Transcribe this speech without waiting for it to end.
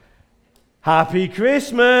Happy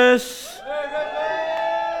Christmas!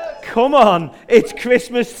 Come on, it's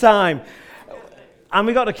Christmas time. And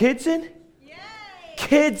we got the kids in? Yay!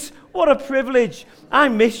 Kids, what a privilege. I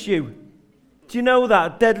miss you. Do you know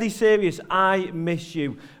that? Deadly serious. I miss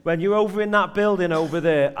you. When you're over in that building over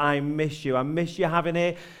there, I miss you. I miss you having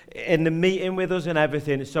here in the meeting with us and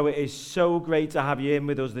everything. So it is so great to have you in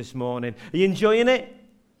with us this morning. Are you enjoying it?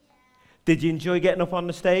 Yeah. Did you enjoy getting up on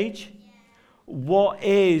the stage? Yeah. What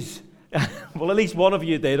is... well, at least one of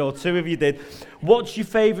you did, or two of you did. What's your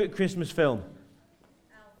favourite Christmas film?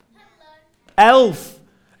 Elf.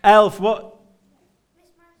 Elf, what?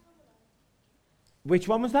 Which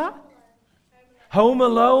one was that? Home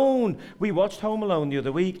Alone. We watched Home Alone the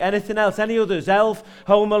other week. Anything else? Any others? Elf,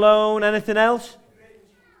 Home Alone, anything else?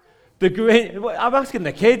 The Grinch. I'm asking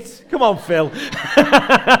the kids. Come on, Phil. The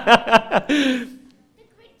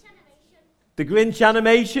Grinch animation. The Grinch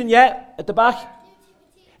animation, yeah, at the back.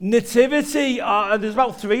 Nativity. There's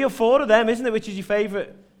about 3 or 4 of them, isn't it? Which is your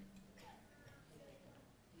favourite?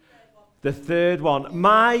 The third one.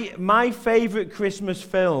 My favourite Christmas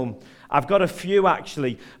film, I've got a few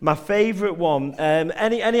actually. My favourite one,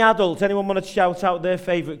 any adults, anyone want to shout out their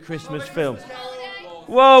favourite Christmas film?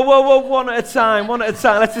 Whoa, one at a time. Let's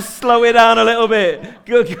just slow it down a little bit.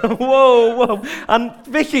 Good. Whoa. And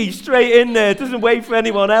Vicky, straight in there, doesn't wait for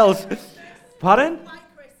anyone else. Pardon?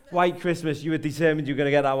 White Christmas. You were determined you were going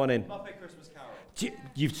to get that one in. Muppet Christmas Carol.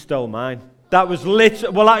 You've stole mine. That was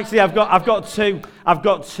literally... Well, actually, I've got two.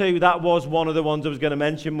 That was one of the ones I was going to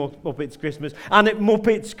mention, Muppets Christmas. And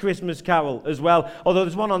Muppets Christmas Carol as well. Although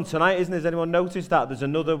there's one on tonight, isn't there? Has anyone noticed that?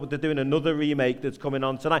 They're doing another remake that's coming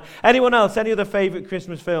on tonight. Anyone else? Any other favourite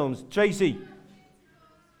Christmas films? Tracy?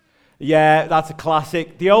 Yeah, that's a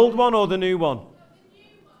classic. The old one or the new one?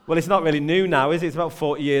 Well, it's not really new now, is it? It's about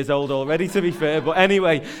 40 years old already, to be fair. But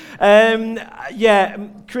anyway,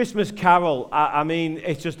 Christmas Carol. I mean,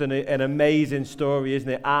 it's just an amazing story, isn't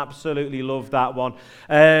it? Absolutely love that one.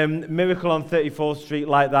 Miracle on 34th Street,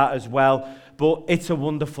 like that as well. But It's a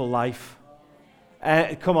Wonderful Life.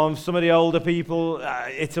 Come on, some of the older people,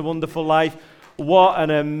 It's a Wonderful Life. What an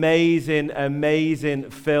amazing, amazing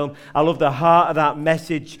film. I love the heart of that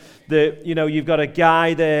message that, you've got a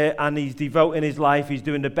guy there and he's devoting his life. He's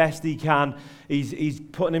doing the best he can. He's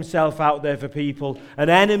putting himself out there for people. An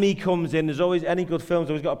enemy comes in. There's always, any good film's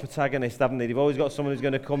always got a protagonist, haven't they? They've always got someone who's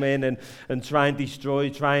going to come in and try and destroy,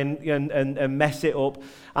 and mess it up.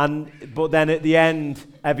 But then at the end,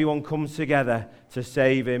 everyone comes together to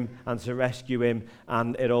save him and to rescue him,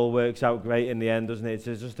 and it all works out great in the end, doesn't it?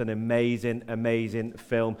 It's just an amazing, amazing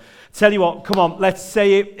film. Tell you what, come on, let's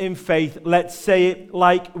say it in faith. Let's say it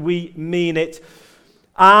like we mean it.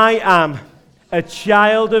 I am a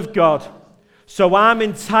child of God, so I'm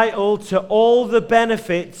entitled to all the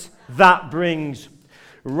benefits that brings.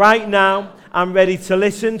 Right now, I'm ready to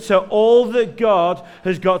listen to all that God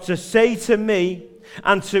has got to say to me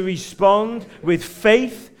and to respond with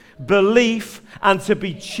faith, belief, and to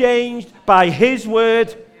be changed by His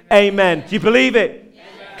word. Amen. Do you believe it? Yes.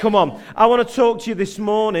 Come on. I want to talk to you this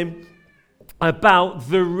morning about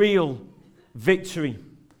the real victory.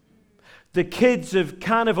 The kids have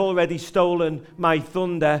kind of already stolen my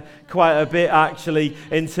thunder quite a bit, actually,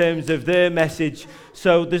 in terms of their message.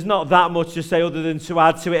 So there's not that much to say other than to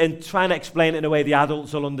add to it and try and explain it in a way the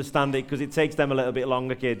adults will understand it, because it takes them a little bit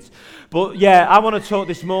longer, kids. But yeah, I want to talk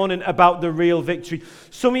this morning about the real victory.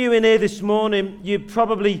 Some of you in here this morning, you've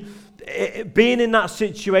probably been in that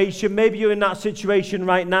situation. Maybe you're in that situation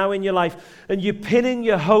right now in your life, and you're pinning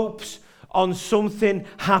your hopes on something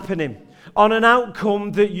happening, on an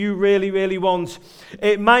outcome that you really, really want.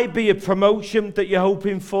 It might be a promotion that you're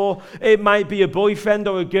hoping for. It might be a boyfriend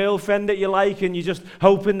or a girlfriend that you like, and you're just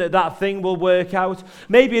hoping that thing will work out.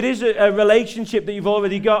 Maybe it is a relationship that you've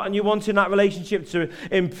already got, and you're wanting that relationship to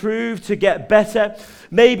improve, to get better.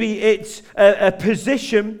 Maybe it's a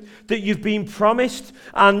position that you've been promised,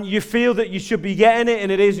 and you feel that you should be getting it,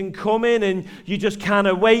 and it isn't coming, and you're just kind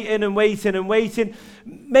of waiting.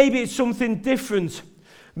 Maybe it's something different.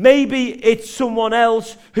 Maybe it's someone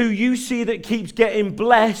else who you see that keeps getting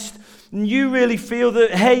blessed, and you really feel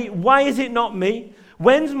that, hey, why is it not me?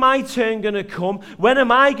 When's my turn going to come? When am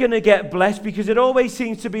I going to get blessed? Because it always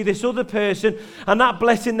seems to be this other person, and that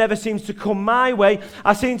blessing never seems to come my way.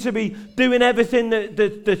 I seem to be doing everything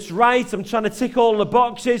that's right. I'm trying to tick all the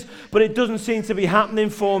boxes, but it doesn't seem to be happening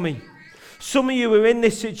for me. Some of you are in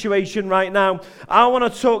this situation right now. I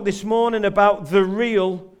want to talk this morning about the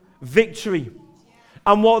real victory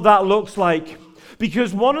and what that looks like.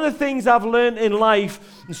 Because one of the things I've learned in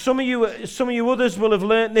life, and some of you others will have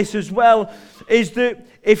learned this as well, is that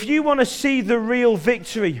if you want to see the real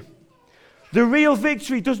victory, The real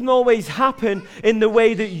victory doesn't always happen in the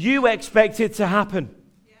way that you expect it to happen.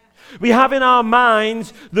 We have in our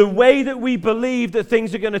minds the way that we believe that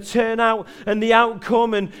things are going to turn out and the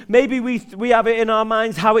outcome, and maybe we have it in our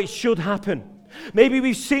minds how it should happen. Maybe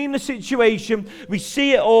we've seen the situation, we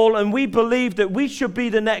see it all, and we believe that we should be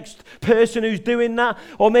the next person who's doing that,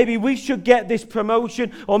 or maybe we should get this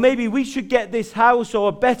promotion, or maybe we should get this house or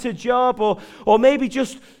a better job, or maybe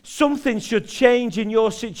just something should change in your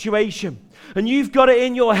situation. And you've got it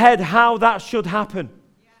in your head how that should happen.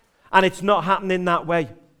 And it's not happening that way.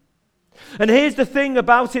 And here's the thing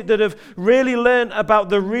about it that I've really learned about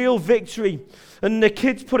the real victory. And the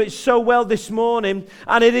kids put it so well this morning.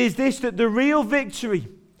 And it is this, that the real victory,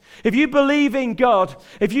 if you believe in God,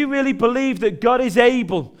 if you really believe that God is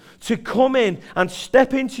able to come in and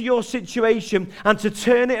step into your situation and to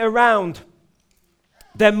turn it around,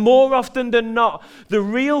 then more often than not, the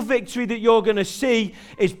real victory that you're going to see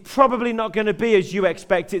is probably not going to be as you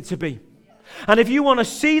expect it to be. And if you want to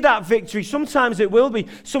see that victory, sometimes it will be.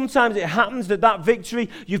 Sometimes it happens that victory,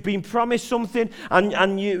 you've been promised something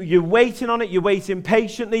and you're waiting on it, you're waiting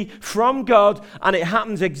patiently from God, and it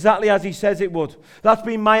happens exactly as he says it would. That's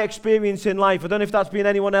been my experience in life. I don't know if that's been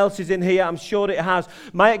anyone else's in here. I'm sure it has.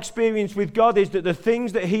 My experience with God is that the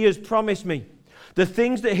things that he has promised me, the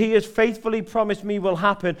things that he has faithfully promised me will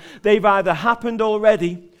happen, they've either happened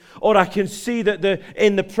already, or I can see that they're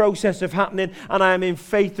in the process of happening, and I am in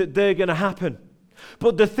faith that they're going to happen.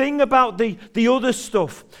 But the thing about the other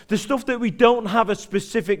stuff, the stuff that we don't have a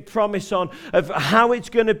specific promise on, of how it's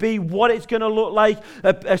going to be, what it's going to look like,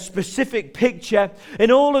 a specific picture,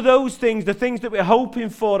 in all of those things, the things that we're hoping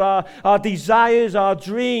for, our desires, our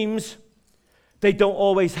dreams, they don't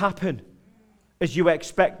always happen as you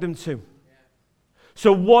expect them to.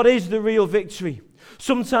 So what is the real victory?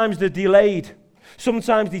 Sometimes they're delayed.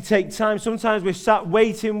 Sometimes they take time. Sometimes we're sat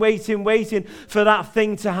waiting for that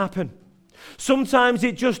thing to happen. Sometimes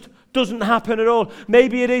it just doesn't happen at all.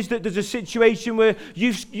 Maybe it is that there's a situation where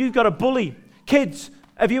you've got a bully. Kids,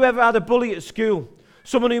 have you ever had a bully at school?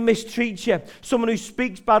 Someone who mistreats you, someone who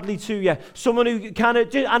speaks badly to you, someone who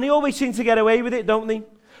and they always seem to get away with it, don't they?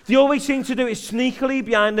 They always seem to do it sneakily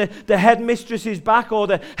behind the headmistress's back or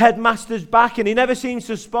the headmaster's back, and he never seems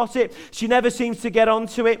to spot it. She never seems to get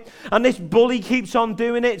onto it. And this bully keeps on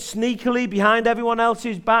doing it sneakily behind everyone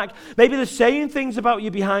else's back. Maybe they're saying things about you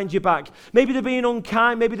behind your back. Maybe they're being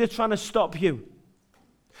unkind. Maybe they're trying to stop you.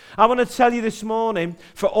 I want to tell you this morning,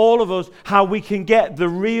 for all of us, how we can get the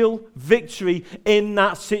real victory in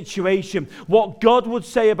that situation. What God would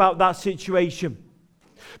say about that situation.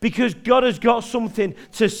 Because God has got something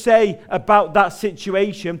to say about that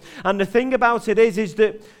situation. And the thing about it is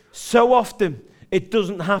that so often it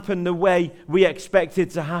doesn't happen the way we expect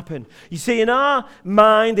it to happen. You see, in our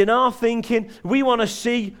mind, in our thinking, we want to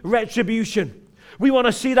see retribution. We want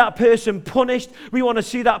to see that person punished. We want to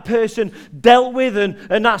see that person dealt with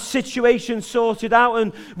and that situation sorted out.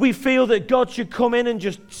 And we feel that God should come in and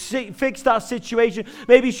just fix that situation.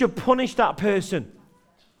 Maybe he should punish that person.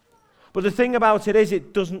 But the thing about it is,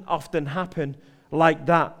 it doesn't often happen like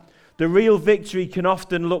that. The real victory can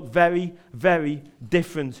often look very, very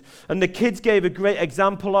different. And the kids gave a great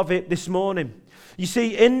example of it this morning. You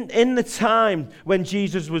see, in the time when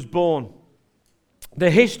Jesus was born,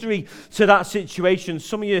 the history to that situation,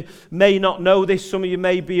 some of you may not know this, some of you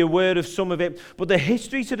may be aware of some of it, but the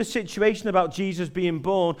history to the situation about Jesus being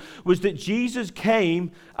born was that Jesus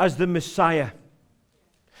came as the Messiah.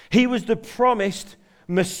 He was the promised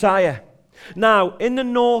Messiah. Now, in the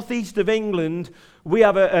northeast of England, we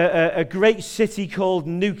have a great city called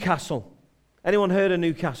Newcastle. Anyone heard of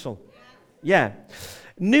Newcastle? Yeah.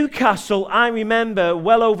 Newcastle, I remember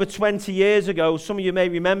well over 20 years ago, some of you may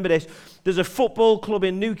remember this, there's a football club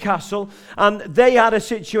in Newcastle, and they had a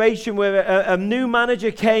situation where a new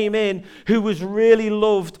manager came in who was really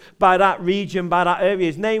loved by that region, by that area.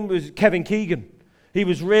 His name was Kevin Keegan. He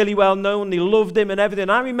was really well known. They loved him and everything.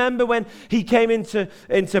 I remember when he came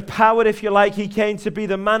into power, if you like, he came to be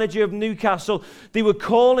the manager of Newcastle. They were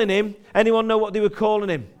calling him, anyone know what they were calling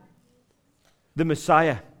him? The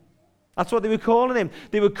Messiah. That's what they were calling him.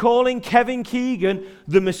 They were calling Kevin Keegan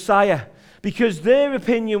the Messiah. Because their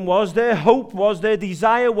opinion was, their hope was, their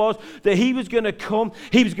desire was that he was going to come,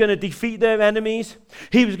 he was going to defeat their enemies,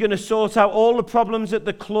 he was going to sort out all the problems at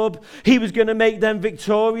the club, he was going to make them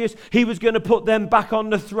victorious, he was going to put them back on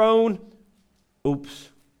the throne. Oops,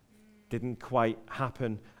 didn't quite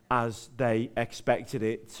happen as they expected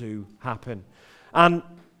it to happen. And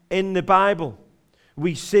in the Bible,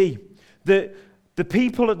 we see that the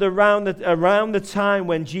people around the time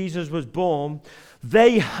when Jesus was born,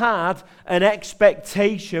 they had an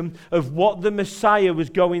expectation of what the Messiah was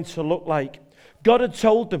going to look like. God had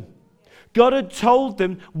told them. God had told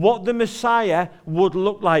them what the Messiah would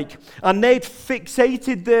look like. And they'd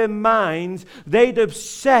fixated their minds, they'd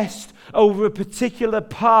obsessed over a particular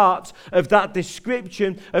part of that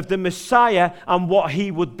description of the Messiah and what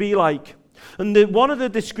he would be like. And one of the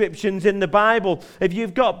descriptions in the Bible, if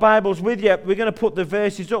you've got Bibles with you, we're going to put the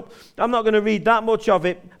verses up. I'm not going to read that much of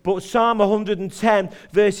it, but Psalm 110,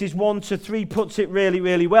 verses 1 to 3 puts it really,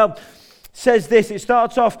 really well. It says this, it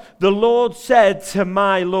starts off, "The Lord said to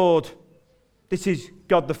my Lord," this is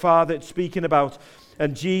God the Father it's speaking about,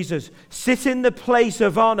 and Jesus, "Sit in the place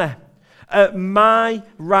of honor at my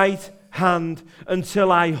right hand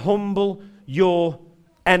until I humble your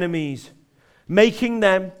enemies, making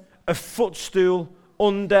them a footstool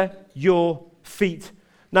under your feet."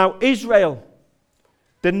 Now, Israel,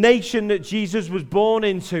 the nation that Jesus was born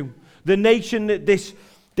into, the nation that this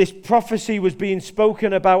prophecy was being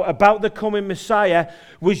spoken about the coming Messiah,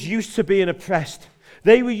 was used to being oppressed.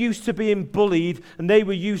 They were used to being bullied, and they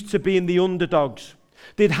were used to being the underdogs.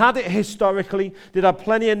 They'd had it historically. They'd had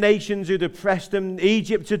plenty of nations who'd oppressed them.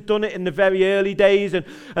 Egypt had done it in the very early days, and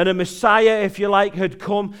a Messiah, if you like, had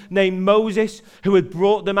come named Moses, who had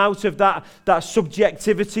brought them out of that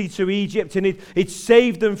subjectivity to Egypt, and he'd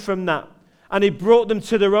saved them from that. And he brought them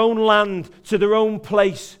to their own land, to their own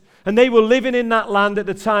place. And they were living in that land at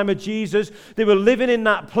the time of Jesus. They were living in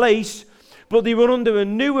that place, but they were under a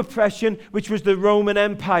new oppression, which was the Roman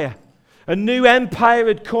Empire. A new empire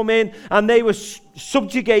had come in, and they were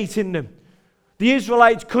subjugating them. The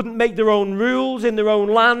Israelites couldn't make their own rules in their own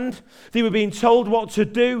land. They were being told what to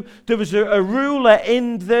do. There was a ruler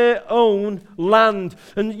in their own land.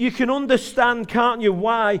 And you can understand, can't you,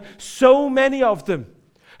 why so many of them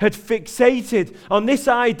had fixated on this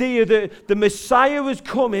idea that the Messiah was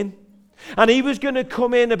coming, and he was going to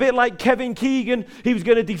come in a bit like Kevin Keegan. He was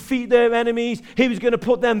going to defeat their enemies. He was going to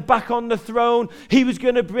put them back on the throne. He was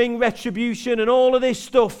going to bring retribution and all of this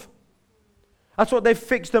stuff. That's what they've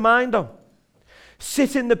fixed their mind on.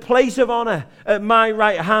 "Sit in the place of honor at my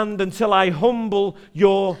right hand until I humble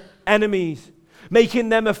your enemies, making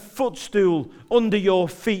them a footstool under your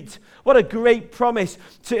feet." What a great promise.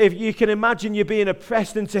 If you can imagine you being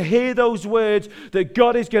oppressed, and to hear those words that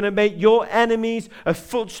God is going to make your enemies a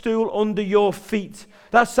footstool under your feet.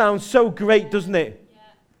 That sounds so great, doesn't it? Yeah.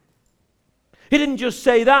 He didn't just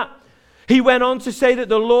say that. He went on to say that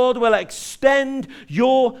the Lord will extend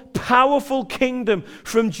your powerful kingdom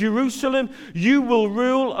from Jerusalem. You will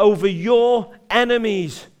rule over your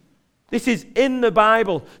enemies. This is in the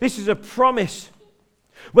Bible. This is a promise.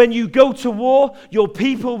 When you go to war, your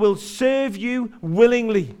people will serve you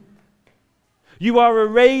willingly. You are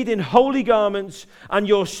arrayed in holy garments, and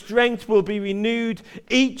your strength will be renewed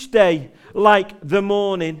each day like the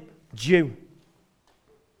morning dew.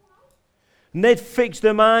 And they'd fixed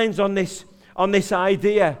their minds on this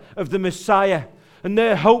idea of the Messiah. And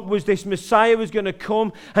their hope was this Messiah was going to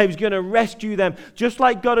come and he was going to rescue them, just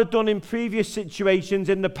like God had done in previous situations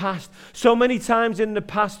in the past. So many times in the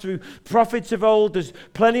past through prophets of old, there's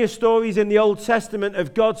plenty of stories in the Old Testament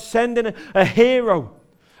of God sending a hero,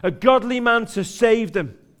 a godly man to save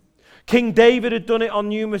them. King David had done it on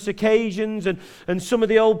numerous occasions, and some of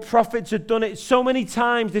the old prophets had done it. So many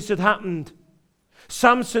times this had happened.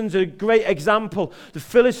 Samson's a great example. The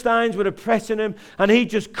Philistines were oppressing him, and he'd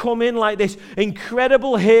just come in like this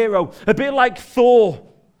incredible hero, a bit like Thor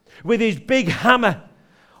with his big hammer.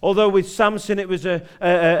 Although with Samson it was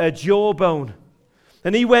a jawbone.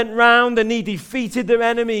 And he went round and he defeated their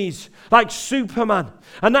enemies like Superman.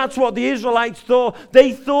 And that's what the Israelites thought.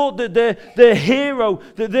 They thought that their hero,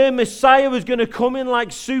 that their Messiah was going to come in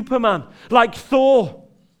like Superman, like Thor,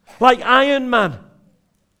 like Iron Man.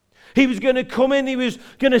 He was going to come in, he was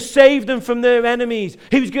going to save them from their enemies.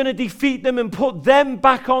 He was going to defeat them and put them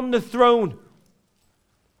back on the throne.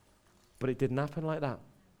 But it didn't happen like that.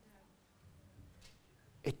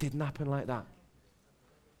 It didn't happen like that.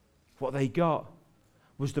 What they got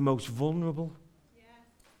was the most vulnerable,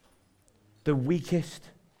 the weakest,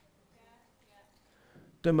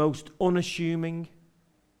 the most unassuming,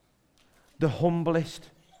 the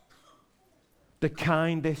humblest, the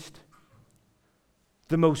kindest,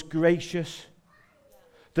 the most gracious,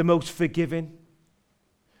 the most forgiving,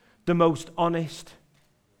 the most honest,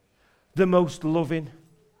 the most loving,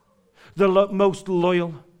 the most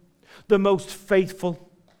loyal, the most faithful.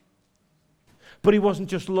 But he wasn't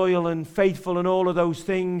just loyal and faithful and all of those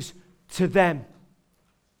things to them.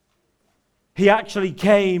 He actually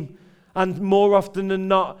came, and more often than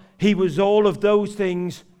not, he was all of those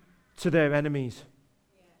things to their enemies,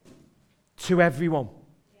 to everyone.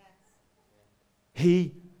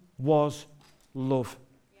 He was love.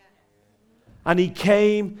 And he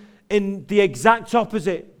came in the exact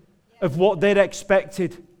opposite of what they'd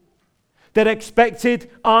expected. They'd expected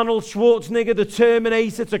Arnold Schwarzenegger, the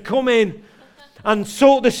Terminator, to come in and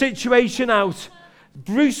sort the situation out.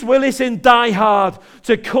 Bruce Willis in Die Hard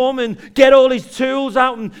to come and get all his tools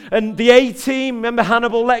out, and the A-Team, remember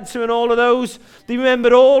Hannibal Lecter and all of those? They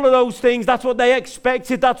remembered all of those things. That's what they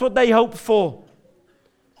expected. That's what they hoped for.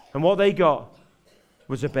 And what they got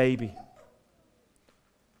was a baby.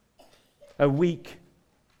 A weak,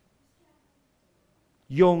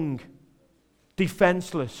 young,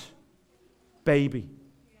 defenseless baby.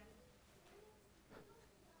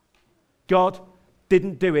 God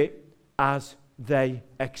didn't do it as they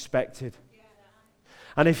expected.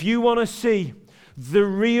 And if you want to see the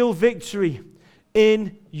real victory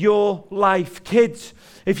in your life, kids,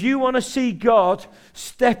 if you want to see God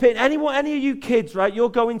step in, any of you kids, right, you're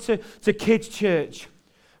going to kids' church,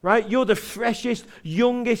 right? You're the freshest,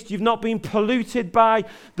 youngest, you've not been polluted by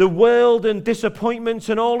the world and disappointments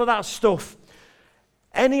and all of that stuff.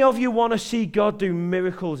 Any of you want to see God do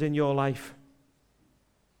miracles in your life?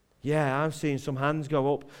 Yeah, I'm seeing some hands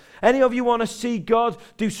go up. Any of you want to see God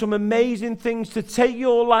do some amazing things to take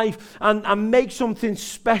your life and make something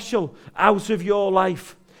special out of your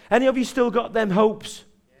life? Any of you still got them hopes?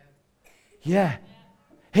 Yeah.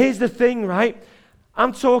 Here's the thing, right?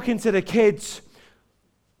 I'm talking to the kids,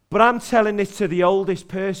 but I'm telling this to the oldest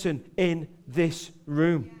person in this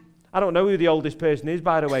room. I don't know who the oldest person is,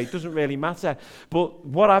 by the way. It doesn't really matter. But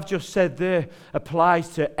what I've just said there applies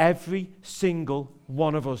to every single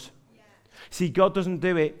one of us. Yeah. See, God doesn't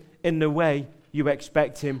do it in the way you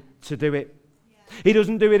expect him to do it. Yeah. He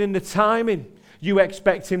doesn't do it in the timing you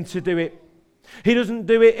expect him to do it. He doesn't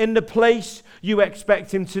do it in the place you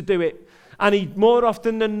expect him to do it. And he, more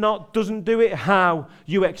often than not, doesn't do it how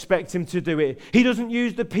you expect him to do it. He doesn't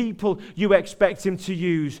use the people you expect him to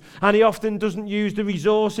use. And he often doesn't use the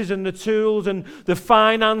resources and the tools and the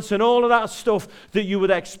finance and all of that stuff that you would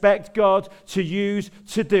expect God to use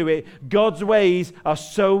to do it. God's ways are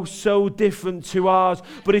so different to ours.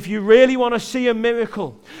 But if you really want to see a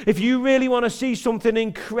miracle, if you really want to see something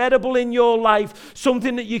incredible in your life,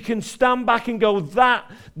 something that you can stand back and go,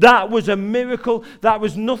 that was a miracle, that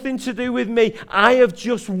was nothing to do with me. I have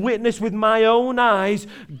just witnessed with my own eyes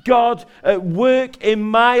God at work in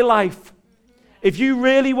my life. If you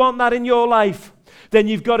really want that in your life, then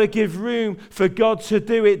you've got to give room for God to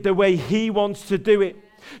do it the way he wants to do it.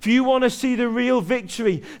 If you want to see the real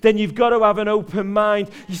victory, then you've got to have an open mind.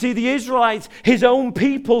 You see, the Israelites, his own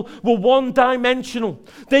people, were one-dimensional.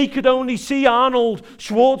 They could only see Arnold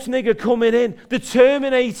Schwarzenegger coming in, the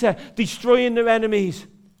Terminator, destroying their enemies.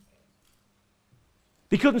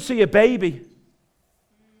 They couldn't see a baby.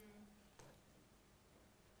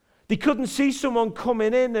 They couldn't see someone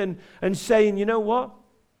coming in and saying, you know what?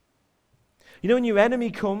 You know when your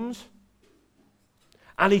enemy comes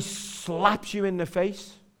and he slaps you in the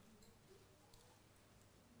face?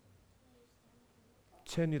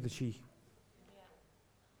 Turn the other cheek.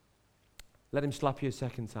 Let him slap you a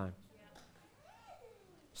second time.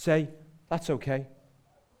 Say, that's okay.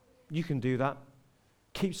 You can do that.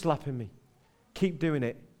 Keep slapping me. Keep doing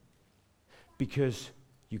it, because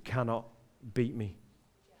you cannot beat me.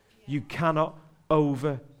 You cannot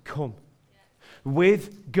overcome.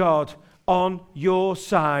 With God on your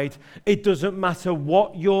side, it doesn't matter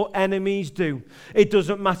what your enemies do. It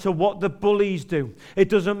doesn't matter what the bullies do. It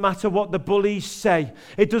doesn't matter what the bullies say.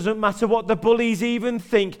 It doesn't matter what the bullies even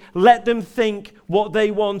think. Let them think what they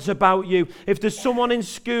want about you. If there's someone in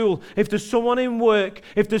school, if there's someone in work,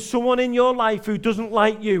 if there's someone in your life who doesn't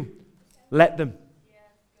like you, let them.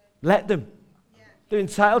 Let them. They're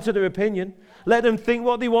entitled to their opinion. Let them think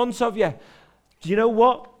what they want of you. Do you know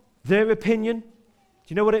what? Their opinion, do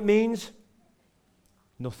you know what it means?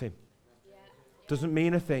 Nothing. Doesn't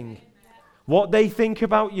mean a thing. What they think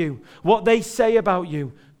about you, what they say about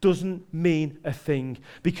you, doesn't mean a thing.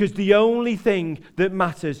 Because the only thing that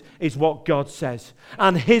matters is what God says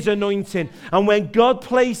and his anointing. And when God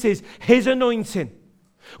places his anointing,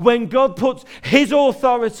 when God puts his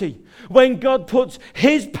authority, when God puts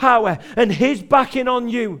his power and his backing on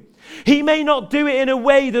you, he may not do it in a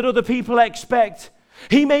way that other people expect.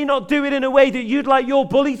 He may not do it in a way that you'd like your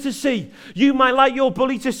bully to see. You might like your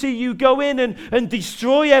bully to see you go in and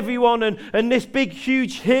destroy everyone and this big,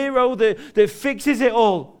 huge hero that fixes it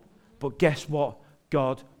all. But guess what?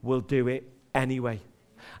 God will do it anyway.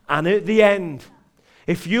 And at the end,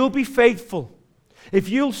 if you'll be faithful, if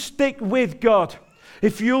you'll stick with God,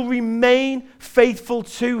 if you'll remain faithful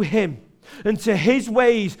to him, and to his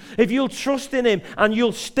ways, if you'll trust in him and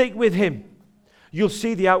you'll stick with him, you'll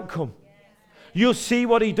see the outcome. You'll see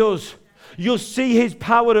what he does. You'll see his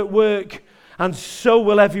power at work, and so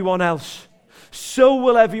will everyone else. So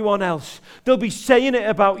will everyone else. They'll be saying it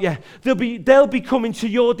about you. They'll be coming to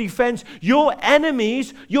your defense. Your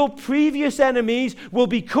enemies, your previous enemies, will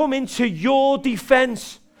be coming to your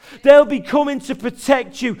defense. They'll be coming to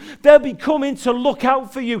protect you. They'll be coming to look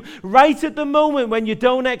out for you right at the moment when you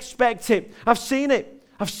don't expect it. I've seen it.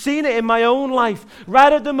 I've seen it in my own life.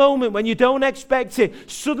 Right at the moment when you don't expect it,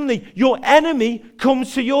 suddenly your enemy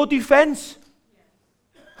comes to your defense.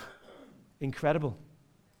 Incredible.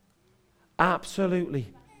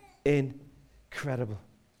 Absolutely incredible.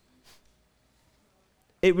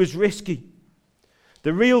 It was risky.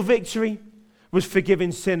 The real victory was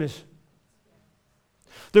forgiving sinners.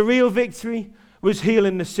 The real victory was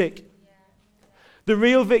healing the sick. The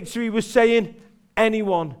real victory was saying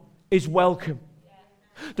anyone is welcome.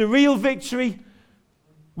 The real victory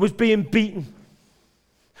was being beaten.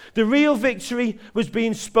 The real victory was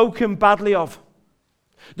being spoken badly of.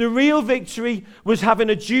 The real victory was having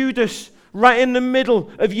a Judas right in the middle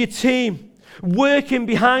of your team, working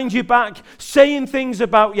behind your back, saying things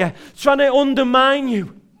about you, trying to undermine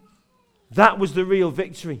you. That was the real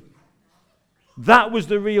victory. That was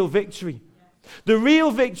the real victory. The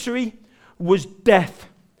real victory was death.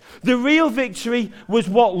 The real victory was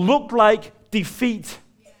what looked like defeat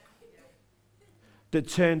that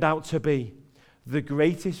turned out to be the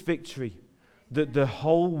greatest victory that the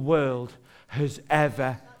whole world has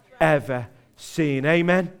ever seen.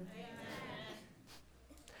 Amen?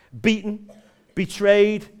 Beaten,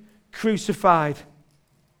 betrayed, crucified,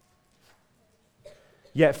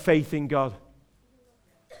 yet faith in God.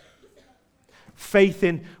 Faith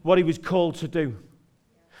in what he was called to do.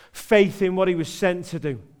 Faith in what he was sent to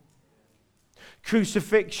do.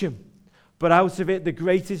 Crucifixion, but out of it the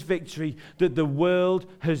greatest victory that the world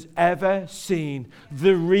has ever seen.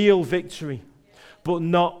 The real victory, but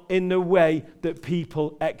not in the way that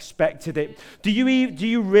people expected it. Do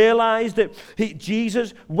you realize that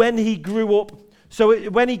Jesus, when he grew up,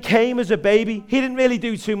 when he came as a baby, he didn't really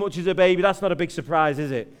do too much as a baby. That's not a big surprise, is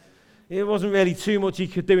it? It wasn't really too much he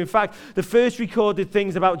could do. In fact, the first recorded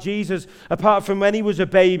things about Jesus, apart from when he was a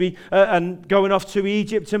baby and going off to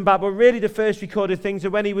Egypt and back, but really the first recorded things are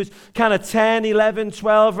when he was kind of 10, 11,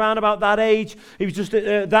 12, around about that age. He was just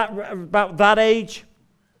about that age.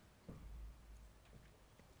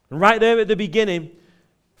 And right there at the beginning,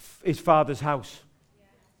 his father's house.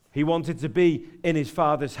 He wanted to be in his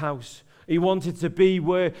father's house. He wanted to be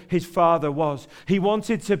where his father was. He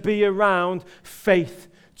wanted to be around faith.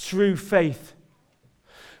 True faith.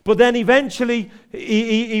 But then eventually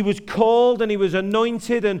he was called and he was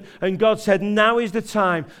anointed and God said, now is the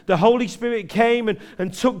time. The Holy Spirit came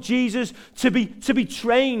and took Jesus to be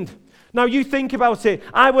trained. Now you think about it.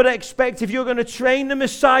 I would expect if you're going to train the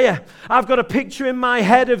Messiah, I've got a picture in my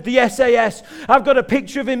head of the SAS. I've got a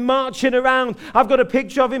picture of him marching around. I've got a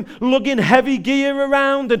picture of him lugging heavy gear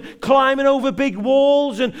around and climbing over big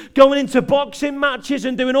walls and going into boxing matches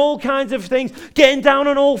and doing all kinds of things, getting down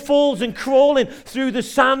on all fours and crawling through the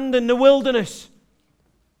sand and the wilderness.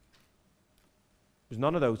 There's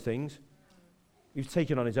none of those things. He was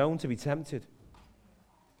taken on his own to be tempted.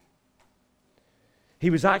 He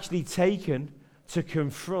was actually taken to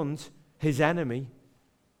confront his enemy,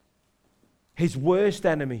 his worst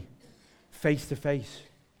enemy, face to face,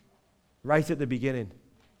 right at the beginning.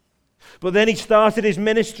 But then he started his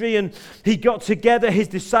ministry and he got together his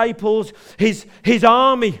disciples, his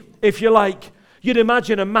army, if you like. You'd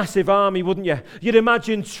imagine a massive army, wouldn't you? You'd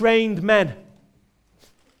imagine trained men.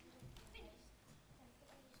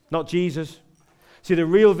 Not Jesus. See, the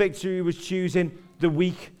real victory was choosing the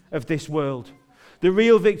weak of this world. The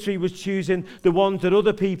real victory was choosing the ones that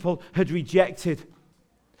other people had rejected.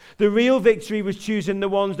 The real victory was choosing the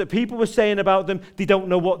ones that people were saying about them, they don't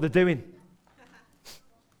know what they're doing.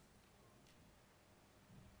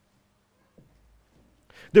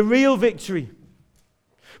 The real victory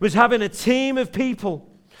was having a team of people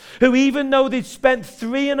who, even though they'd spent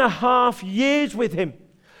 3.5 years with him,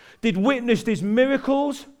 they'd witnessed his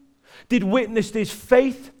miracles, they'd witnessed his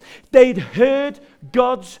faith, they'd heard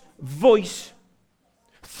God's voice.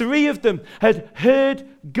 3 of them had heard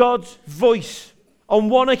God's voice on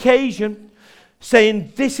one occasion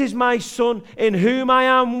saying, "This is my son in whom I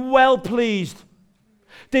am well pleased."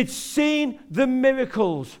 They'd seen the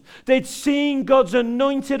miracles. They'd seen God's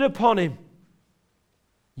anointed upon him.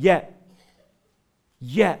 Yet,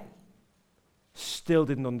 still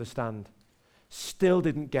didn't understand. Still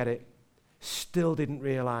didn't get it. Still didn't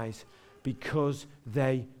realize because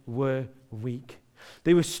they were weak.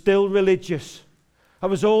 They were still religious. That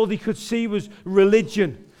was all they could see was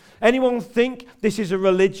religion. Anyone think this is a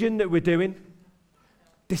religion that we're doing?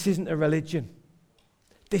 This isn't a religion.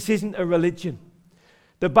 This isn't a religion.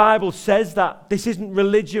 The Bible says that. This isn't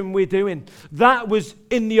religion we're doing. That was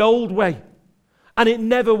in the old way. And it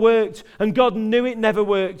never worked. And God knew it never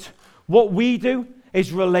worked. What we do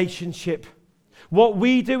is relationship. What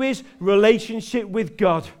we do is relationship with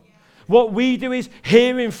God. What we do is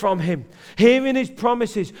hearing from Him, hearing His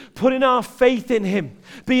promises, putting our faith in Him,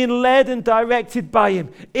 being led and directed by Him,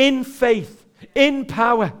 in faith, in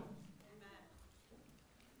power.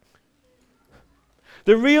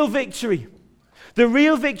 The real victory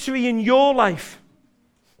in your life,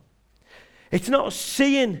 it's not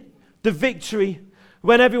seeing the victory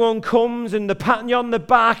when everyone comes and they're patting you on the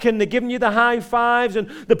back and they're giving you the high fives and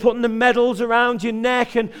they're putting the medals around your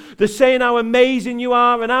neck and they're saying how amazing you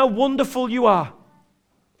are and how wonderful you are.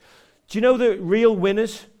 Do you know that real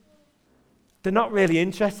winners, they're not really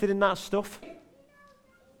interested in that stuff?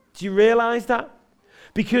 Do you realize that?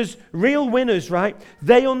 Because real winners, right,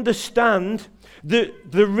 they understand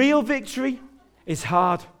that the real victory is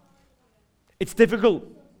hard. It's difficult.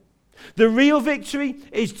 The real victory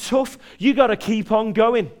is tough. You've got to keep on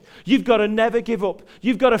going. You've got to never give up.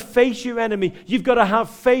 You've got to face your enemy. You've got to have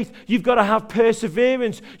faith. You've got to have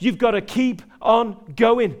perseverance. You've got to keep on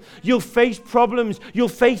going. You'll face problems. You'll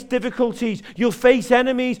face difficulties. You'll face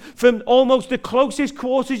enemies from almost the closest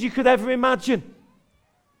quarters you could ever imagine.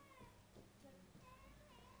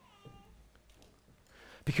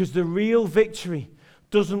 Because the real victory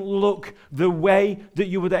doesn't look the way that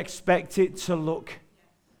you would expect it to look.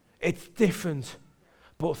 It's different.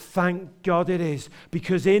 But thank God it is.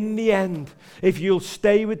 Because in the end, if you'll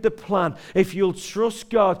stay with the plan, if you'll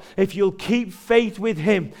trust God, if you'll keep faith with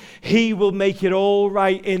Him, He will make it all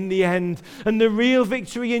right in the end. And the real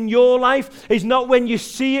victory in your life is not when you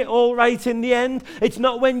see it all right in the end. It's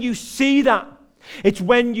not when you see that. It's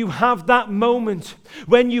when you have that moment,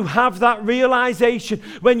 when you have that realization,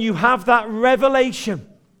 when you have that revelation.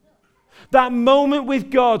 That moment with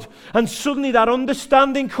God, and suddenly that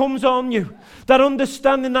understanding comes on you. That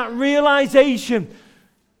understanding, that realization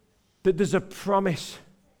that there's a promise.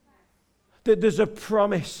 That there's a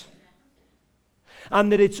promise.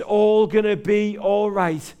 And that it's all going to be all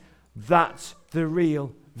right. That's the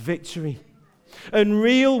real victory. And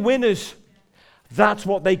real winners, that's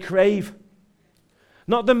what they crave.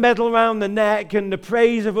 Not the medal around the neck and the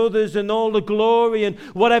praise of others and all the glory and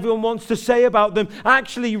what everyone wants to say about them.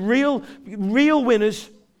 Actually, real winners,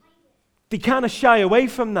 they kind of shy away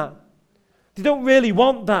from that. They don't really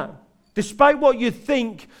want that. Despite what you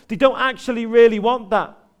think, they don't actually really want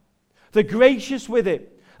that. They're gracious with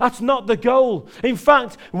it. That's not the goal. In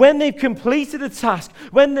fact, when they've completed a task,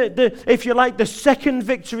 when if you like, the second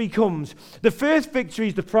victory comes, the first victory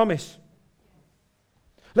is the promise.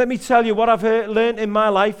 Let me tell you what I've learned in my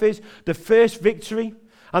life is the first victory,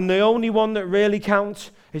 and the only one that really counts,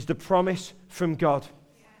 is the promise from God.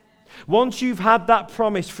 Once you've had that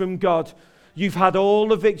promise from God, you've had all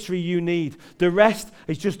the victory you need. The rest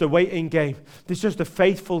is just a waiting game. It's just a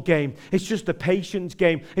faithful game. It's just a patience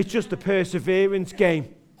game. It's just a perseverance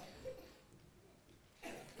game.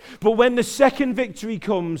 But when the second victory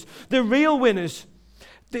comes, the real winners,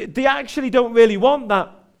 they actually don't really want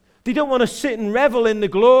that. They don't want to sit and revel in the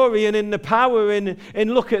glory and in the power and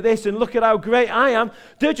look at this and look at how great I am.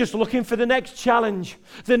 They're just looking for the next challenge,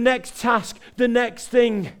 the next task, the next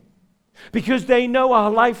thing. Because they know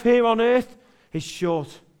our life here on earth is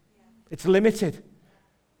short. It's limited.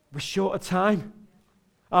 We're short of time.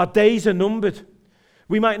 Our days are numbered.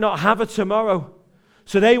 We might not have a tomorrow.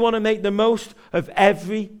 So they want to make the most of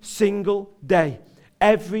every single day,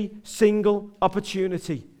 every single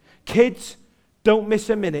opportunity. Kids, don't miss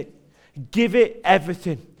a minute. Give it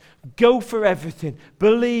everything. Go for everything.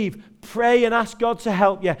 Believe, pray, and ask God to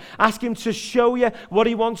help you. Ask Him to show you what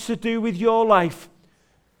He wants to do with your life.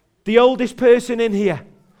 The oldest person in here,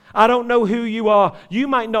 I don't know who you are. You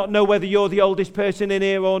might not know whether you're the oldest person in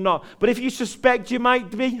here or not. But if you suspect you might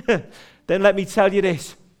be, then let me tell you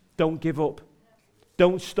this. Don't give up.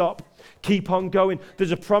 Don't stop. Keep on going.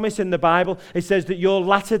 There's a promise in the Bible. It says that your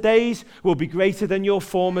latter days will be greater than your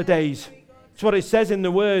former days. That's what it says in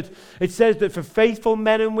the Word. It says that for faithful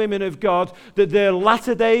men and women of God, that their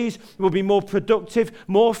latter days will be more productive,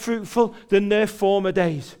 more fruitful than their former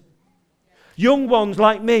days. Young ones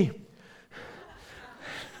like me.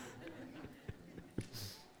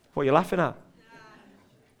 What are you laughing at?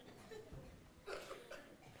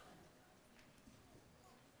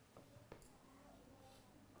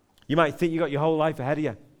 You might think you got your whole life ahead of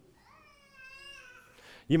you.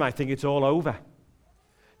 You might think it's all over.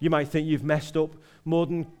 You might think you've messed up more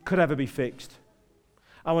than could ever be fixed.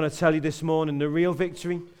 I want to tell you this morning, the real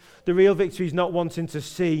victory is not wanting to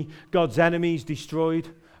see God's enemies destroyed,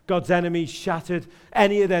 God's enemies shattered,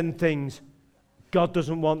 any of them things. God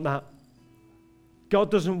doesn't want that. God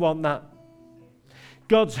doesn't want that.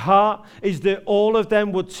 God's heart is that all of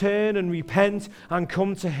them would turn and repent and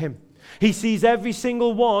come to him. He sees every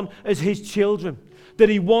single one as his children, that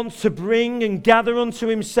he wants to bring and gather unto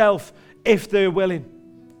himself if they're willing.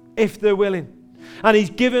 If they're willing. And he's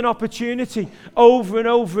given opportunity over and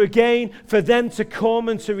over again for them to come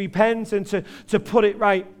and to repent and to put it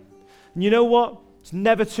right. And you know what? It's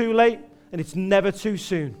never too late and it's never too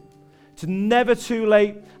soon. It's never too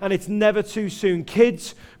late and it's never too soon.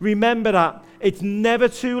 Kids, remember that. It's never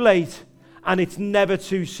too late and it's never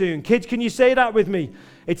too soon. Kids, can you say that with me?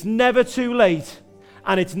 It's never too late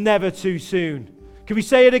and it's never too soon. Can we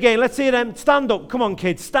say it again? Let's hear them. Stand up. Come on,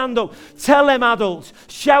 kids. Stand up. Tell them adults.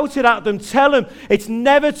 Shout it at them. Tell them it's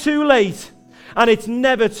never too late and it's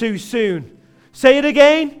never too soon. Say it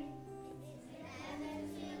again.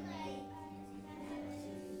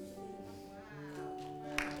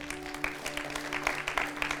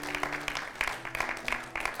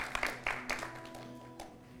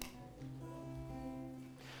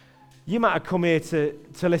 You might have come here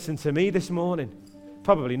to listen to me this morning.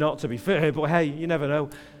 Probably not, to be fair, but hey, you never know.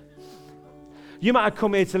 You might have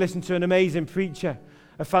come here to listen to an amazing preacher,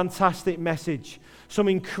 a fantastic message, some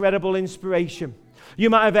incredible inspiration. You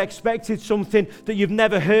might have expected something that you've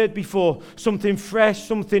never heard before, something fresh,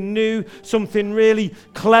 something new, something really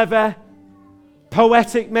clever,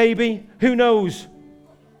 poetic maybe, who knows?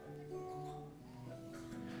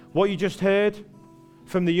 What you just heard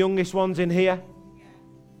from the youngest ones in here,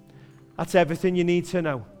 that's everything you need to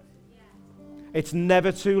know. It's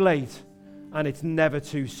never too late and it's never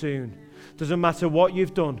too soon. Doesn't matter what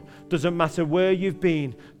you've done. Doesn't matter where you've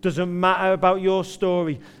been. Doesn't matter about your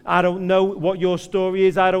story. I don't know what your story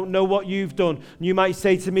is. I don't know what you've done. You might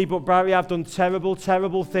say to me, but Barry, I've done terrible,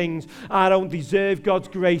 terrible things. I don't deserve God's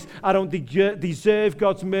grace. I don't deserve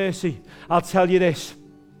God's mercy. I'll tell you this.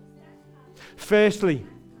 Firstly,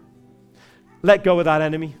 let go of that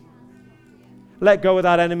enemy. Let go of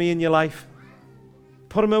that enemy in your life.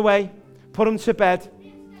 Put him away. Put them to bed.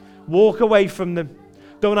 Walk away from them.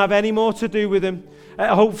 Don't have any more to do with them.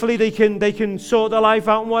 Hopefully they can sort their life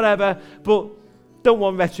out and whatever, but don't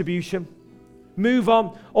want retribution. Move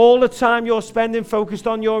on. All the time you're spending focused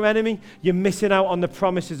on your enemy, you're missing out on the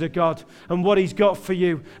promises of God and what he's got for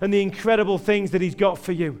you and the incredible things that he's got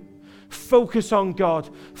for you. Focus on God.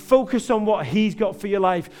 Focus on what he's got for your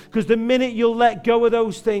life, because the minute you'll let go of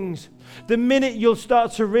those things, the minute you'll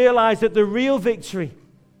start to realize that the real victory,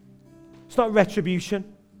 it's not retribution.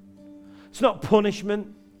 It's not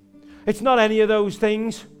punishment. It's not any of those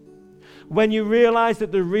things. When you realize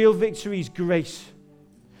that the real victory is grace,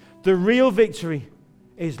 the real victory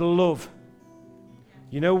is love,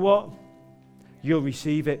 you know what? You'll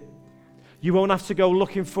receive it. You won't have to go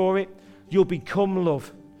looking for it. You'll become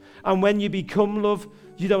love. And when you become love,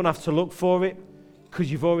 you don't have to look for it because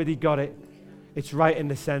you've already got it. It's right in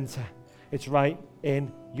the center. It's right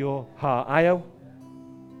in your heart. Io?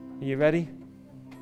 Are you ready?